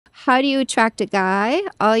How do you attract a guy?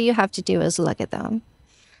 All you have to do is look at them.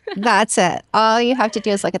 That's it. All you have to do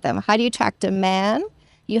is look at them. How do you attract a man?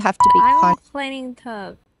 You have to be I'm planning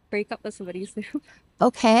to break up with somebody soon.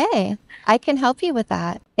 Okay, I can help you with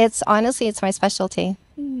that. It's honestly, it's my specialty.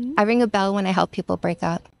 I ring a bell when I help people break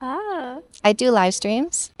up. Ah. I do live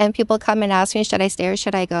streams and people come and ask me, should I stay or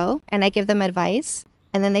should I go? And I give them advice.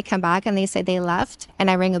 And then they come back and they say they left and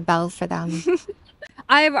I ring a bell for them.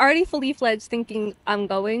 I've already fully fledged thinking I'm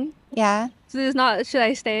going. Yeah, So there's not should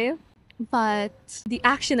I stay? But the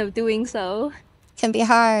action of doing so can be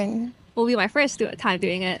hard. will be my first time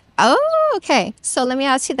doing it. Oh, okay. So let me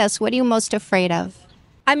ask you this. What are you most afraid of?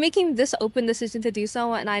 I'm making this open decision to do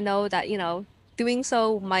so, and I know that, doing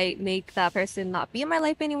so might make that person not be in my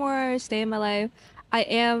life anymore, stay in my life. I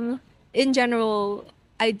am, in general,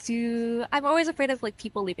 I'm always afraid of like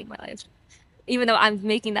people leaving my life, even though I'm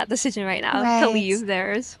making that decision right now to Right. leave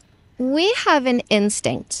theirs. We have an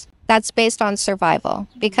instinct that's based on survival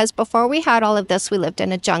because before we had all of this, we lived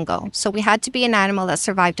in a jungle. So we had to be an animal that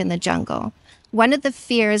survived in the jungle. One of the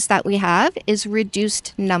fears that we have is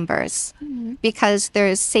reduced numbers because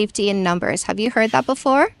there's safety in numbers. Have you heard that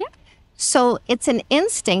before? Yeah. So it's an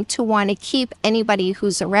instinct to want to keep anybody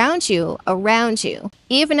who's around you,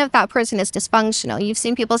 even if that person is dysfunctional. You've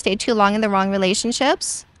seen people stay too long in the wrong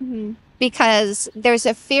relationships because there's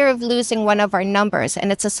a fear of losing one of our numbers,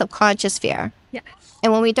 and it's a subconscious fear. Yes.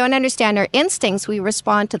 And when we don't understand our instincts, we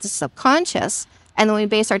respond to the subconscious, and then we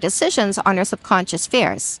base our decisions on our subconscious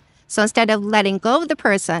fears. So instead of letting go of the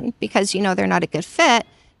person because you know they're not a good fit,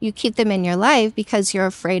 you keep them in your life because you're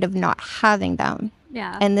afraid of not having them.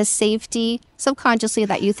 Yeah. And the safety subconsciously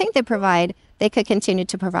that you think they provide, they could continue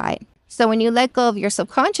to provide. So when you let go of your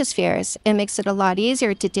subconscious fears, it makes it a lot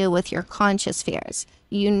easier to deal with your conscious fears.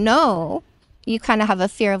 You know, you kind of have a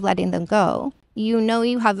fear of letting them go. You know,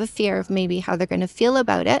 you have a fear of maybe how they're going to feel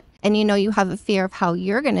about it. And you know, you have a fear of how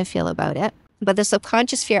you're going to feel about it. But the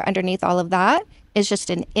subconscious fear underneath all of that is just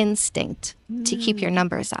an instinct to keep your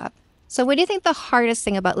numbers up. So what do you think the hardest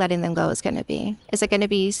thing about letting them go is going to be? Is it going to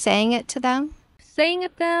be saying it to them? Saying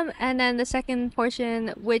at them, and then the second portion,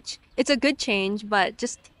 which it's a good change, but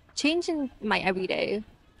just changing my everyday.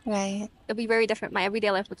 Right. It'll be very different. My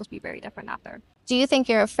everyday life will just be very different after. Do you think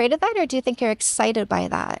you're afraid of that or do you think you're excited by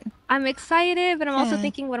that? I'm excited, but I'm also Yeah.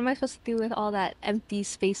 thinking, what am I supposed to do with all that empty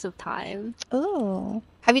space of time? Ooh.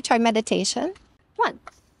 Have you tried meditation? Once.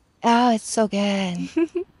 Oh, it's so good.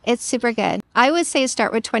 It's super good. I would say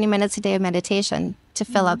start with 20 minutes a day of meditation to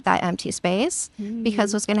fill up that empty space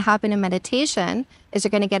because what's going to happen in meditation is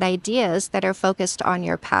you're going to get ideas that are focused on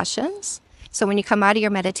your passions. So when you come out of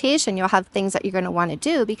your meditation, you'll have things that you're going to want to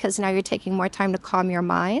do because now you're taking more time to calm your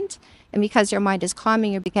mind. And because your mind is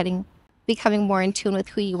calming, you're becoming more in tune with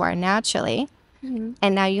who you are naturally. And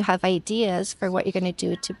now you have ideas for what you're going to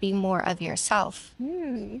do to be more of yourself.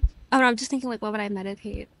 Oh, I'm just thinking, like, what would I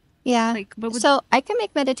meditate? Yeah. Like, what would... So I can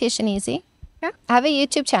make meditation easy. Yeah. I have a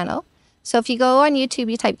YouTube channel. So if you go on YouTube,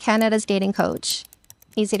 you type Canada's Dating Coach.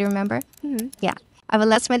 Easy to remember. Yeah. I have a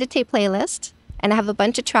Let's Meditate playlist. And I have a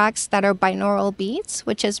bunch of tracks that are binaural beats,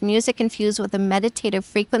 which is music infused with a meditative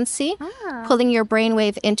frequency, pulling your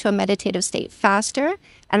brainwave into a meditative state faster.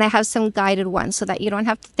 And I have some guided ones so that you don't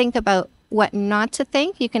have to think about what not to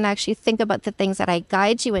think. You can actually think about the things that I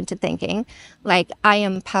guide you into thinking, like I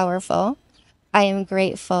am powerful. I am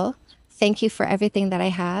grateful. Thank you for everything that I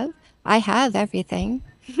have. I have everything.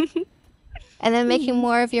 And then making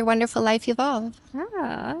more of your wonderful life evolve.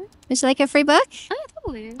 Ah. Would you like a free book?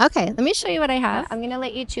 Oh, yeah, totally. Okay, let me show you what I have. I'm going to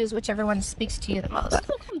let you choose whichever one speaks to you the most.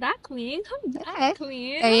 Oh, come back, queen. Come back, Okay.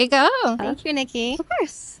 queen. There you go. Thank you, Nikki. Of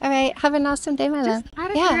course. All right, have an awesome day, my love. Just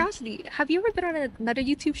out of Yeah. curiosity, have you ever been on another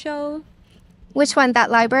YouTube show? Which one?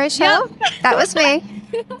 That library show? Yep. That was me.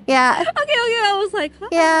 Yeah, Okay, I was like, huh.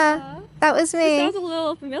 yeah, that was me. Sounds a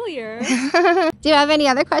little familiar. Do you have any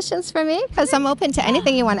other questions for me? Because I'm open to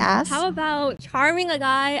anything you want to ask. How about charming a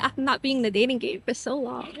guy after not being in the dating game for so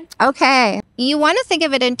long? Okay. You want to think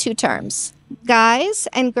of it in two terms. Guys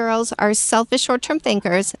and girls are selfish short-term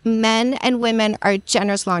thinkers. Men and women are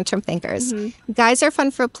generous long-term thinkers. Guys are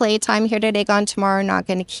fun for playtime. Here today, gone tomorrow. Not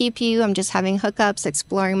going to keep you. I'm just having hookups,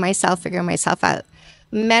 exploring myself, figuring myself out.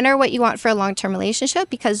 Men are what you want for a long-term relationship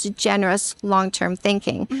because generous long-term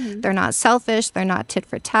thinking. They're not selfish. They're not tit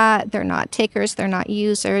for tat. They're not takers. They're not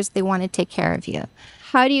users. They want to take care of you.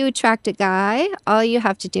 How do you attract a guy? All you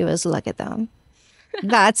have to do is look at them.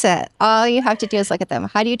 That's it. All you have to do is look at them.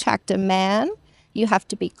 How do you attract a man? You have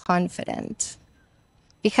to be confident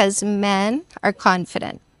because men are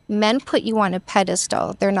confident. Men put you on a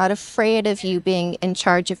pedestal. They're not afraid of you being in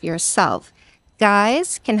charge of yourself.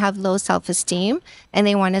 Guys can have low self-esteem and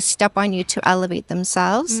they want to step on you to elevate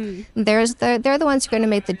themselves. They're the ones who are going to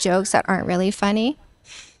make the jokes that aren't really funny,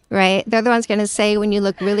 right? They're the ones going to say when you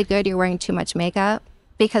look really good, you're wearing too much makeup,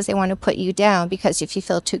 because they want to put you down. Because if you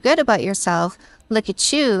feel too good about yourself, look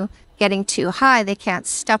at you getting too high, they can't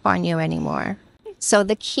step on you anymore. So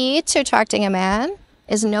the key to attracting a man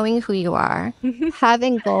is knowing who you are,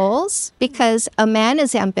 having goals, because a man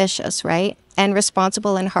is ambitious, right? And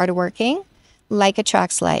responsible and hardworking. Like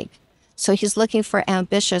attracts like. So he's looking for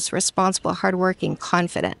ambitious, responsible, hardworking,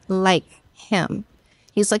 confident, like him.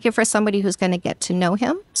 He's looking for somebody who's going to get to know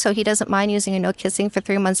him. So he doesn't mind using a no kissing for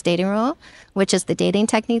 3 months dating rule, which is the dating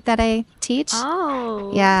technique that I teach.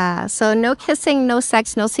 Oh. Yeah. So no kissing, no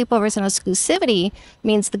sex, no sleepovers, and no exclusivity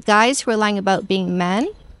means the guys who are lying about being men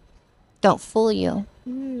don't fool you.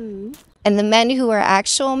 And the men who are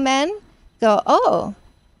actual men go, oh,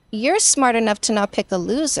 you're smart enough to not pick a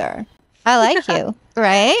loser. I like you,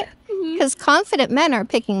 right? Because confident men are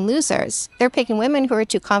picking losers. They're picking women who are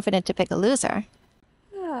too confident to pick a loser.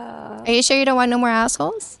 Are you sure you don't want no more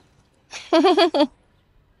assholes? Nah,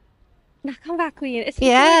 come back, queen. It's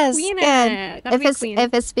Yes, queen. good. Gotta be queen.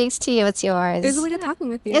 If it speaks to you, it's yours. It was really good talking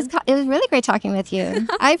with you. It was really great talking with you.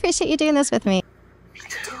 I appreciate you doing this with me.